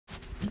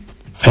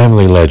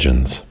Family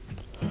legends.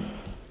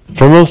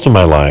 For most of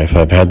my life,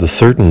 I've had the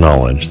certain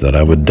knowledge that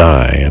I would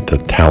die at the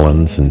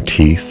talons and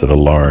teeth of a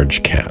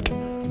large cat.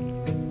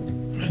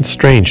 It's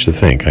strange to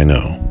think, I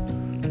know.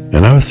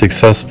 And I was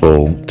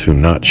successful to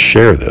not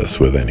share this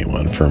with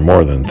anyone for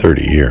more than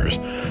 30 years,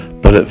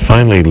 but it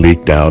finally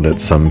leaked out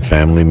at some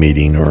family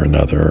meeting or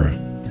another.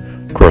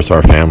 Of course,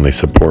 our family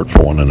support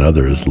for one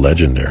another is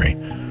legendary.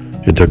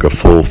 It took a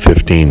full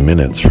 15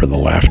 minutes for the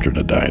laughter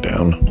to die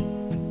down.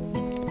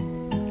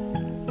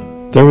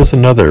 There was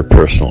another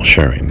personal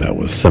sharing that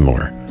was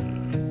similar.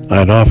 I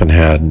had often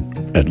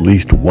had at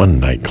least one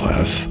night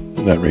class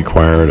that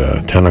required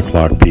a 10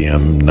 o'clock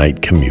p.m.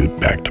 night commute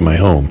back to my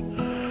home.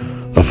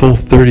 A full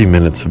 30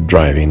 minutes of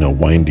driving a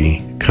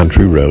windy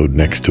country road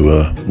next to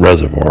a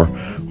reservoir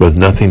with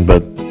nothing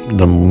but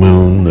the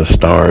moon, the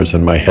stars,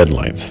 and my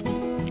headlights.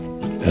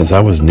 As I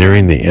was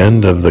nearing the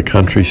end of the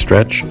country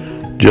stretch,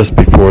 just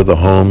before the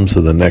homes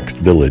of the next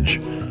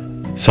village,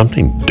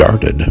 something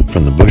darted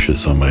from the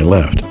bushes on my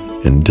left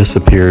and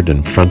disappeared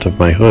in front of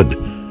my hood,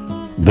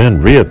 then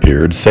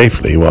reappeared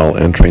safely while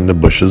entering the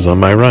bushes on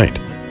my right.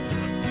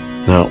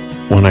 Now,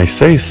 when I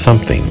say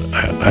something,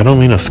 I don't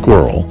mean a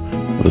squirrel.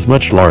 It was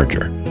much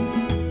larger.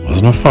 It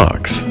wasn't a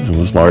fox. It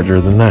was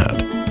larger than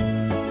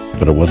that.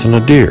 But it wasn't a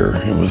deer.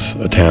 It was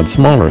a tad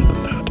smaller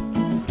than that.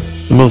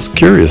 The most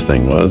curious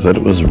thing was that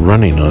it was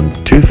running on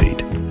 2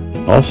 feet,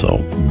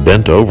 also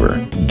bent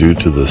over due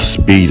to the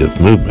speed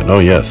of movement. Oh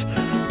yes,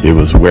 it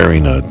was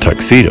wearing a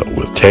tuxedo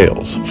with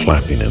tails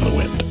flapping in the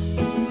wind.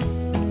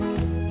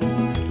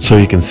 So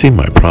you can see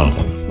my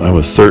problem. I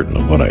was certain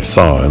of what I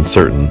saw and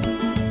certain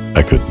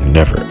I could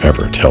never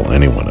ever tell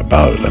anyone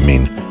about it. I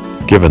mean,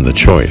 given the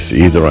choice,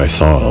 either I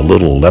saw a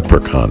little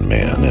leprechaun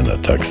man in a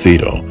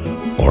tuxedo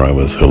or I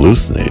was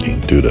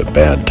hallucinating due to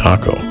bad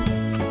taco.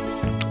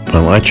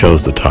 Well, I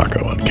chose the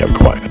taco and kept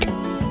quiet.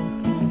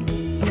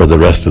 For the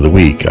rest of the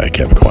week, I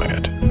kept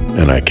quiet,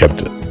 and I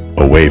kept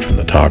away from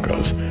the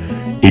tacos.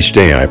 Each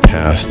day I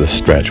passed the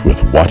stretch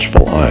with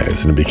watchful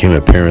eyes, and it became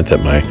apparent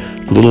that my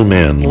little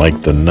man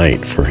liked the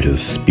night for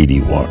his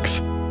speedy walks.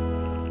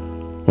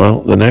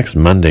 Well, the next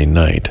Monday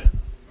night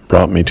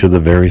brought me to the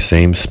very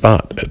same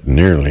spot at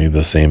nearly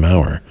the same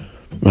hour,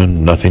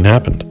 and nothing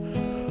happened.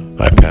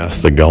 I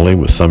passed the gully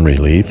with some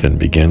relief and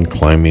began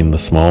climbing the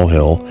small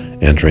hill,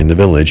 entering the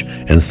village,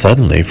 and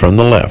suddenly from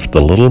the left the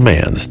little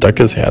man stuck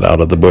his head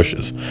out of the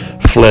bushes,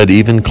 fled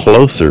even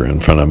closer in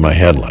front of my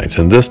headlights,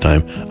 and this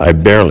time I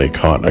barely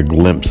caught a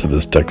glimpse of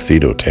his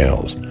tuxedo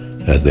tails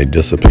as they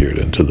disappeared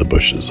into the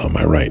bushes on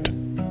my right.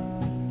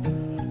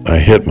 I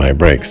hit my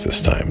brakes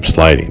this time,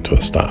 sliding to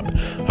a stop.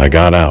 I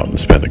got out and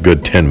spent a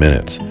good 10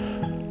 minutes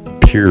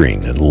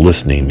peering and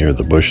listening near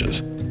the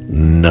bushes.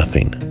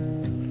 Nothing.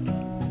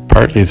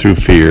 Partly through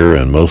fear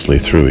and mostly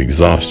through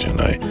exhaustion,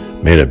 I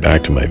made it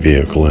back to my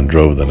vehicle and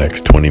drove the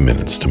next 20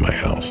 minutes to my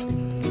house.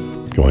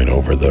 Going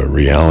over the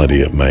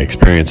reality of my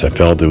experience, I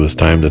felt it was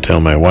time to tell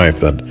my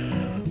wife that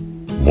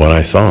what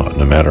I saw,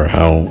 no matter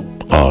how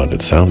odd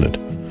it sounded.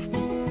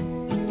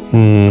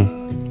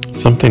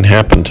 Something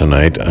happened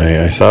tonight.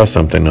 I saw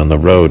something on the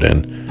road,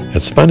 and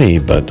it's funny,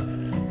 but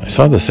I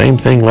saw the same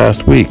thing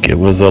last week. It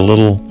was a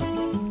little...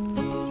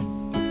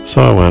 So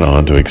I went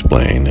on to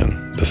explain, and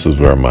this is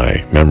where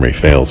my memory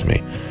fails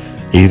me.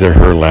 Either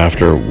her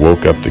laughter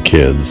woke up the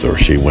kids, or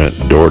she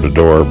went door to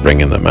door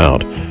bringing them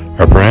out,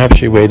 or perhaps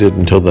she waited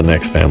until the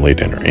next family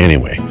dinner.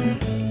 Anyway,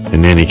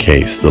 in any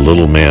case, the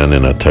little man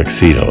in a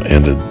tuxedo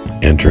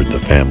entered the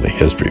family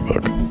history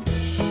book.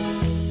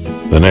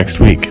 The next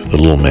week, the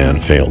little man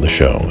failed to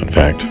show. In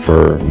fact,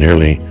 for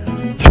nearly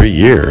 3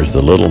 years,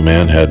 the little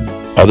man had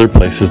other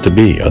places to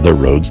be, other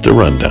roads to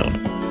run down.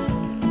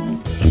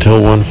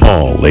 Until one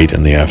fall, late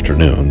in the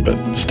afternoon,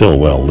 but still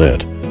well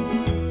lit,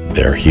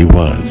 there he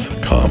was,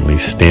 calmly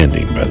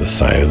standing by the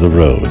side of the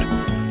road.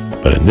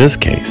 But in this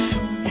case,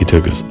 he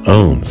took his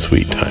own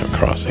sweet time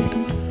crossing,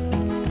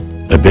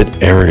 a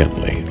bit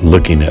arrogantly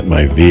looking at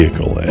my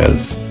vehicle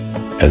as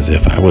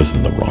if I was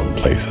in the wrong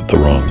place at the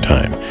wrong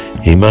time.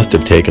 He must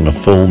have taken a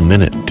full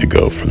minute to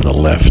go from the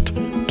left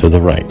to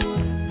the right.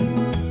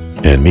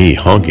 And me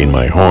honking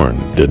my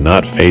horn did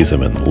not faze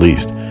him in the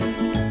least.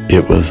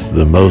 It was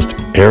the most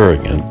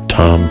arrogant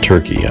Tom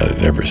Turkey I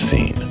had ever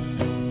seen.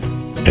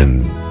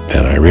 And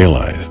then I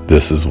realized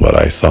this is what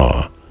I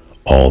saw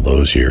all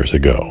those years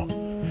ago.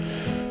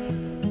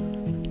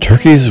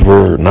 Turkeys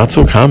were not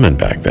so common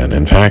back then.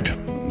 In fact,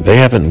 they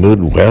haven't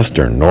moved west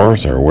or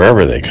north or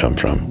wherever they come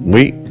from.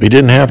 We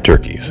didn't have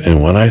turkeys,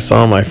 and when I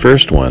saw my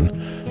first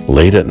one,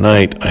 late at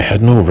night, I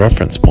had no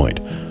reference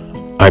point.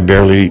 I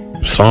barely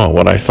saw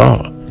what I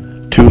saw.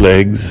 2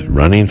 legs,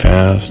 running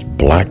fast,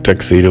 black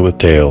tuxedo with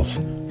tails.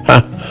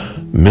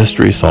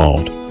 Mystery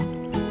solved.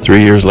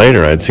 3 years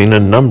later, I'd seen a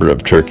number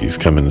of turkeys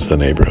come into the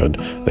neighborhood.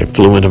 They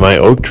flew into my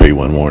oak tree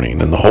one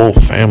morning, and the whole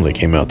family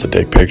came out to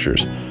take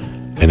pictures.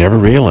 I never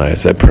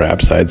realized that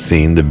perhaps I'd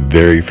seen the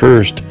very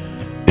first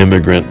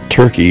immigrant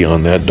turkey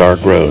on that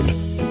dark road.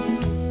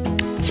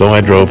 So I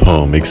drove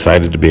home,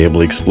 excited to be able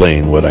to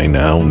explain what I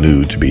now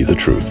knew to be the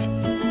truth.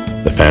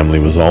 The family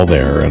was all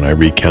there, and I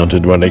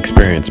recounted what I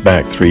experienced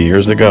back 3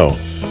 years ago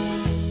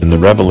in the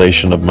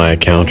revelation of my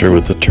encounter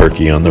with the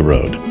turkey on the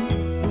road.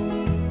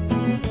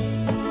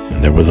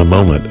 And there was a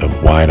moment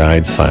of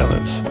wide-eyed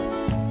silence,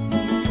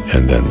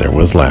 and then there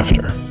was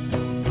laughter.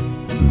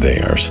 They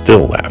are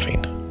still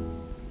laughing.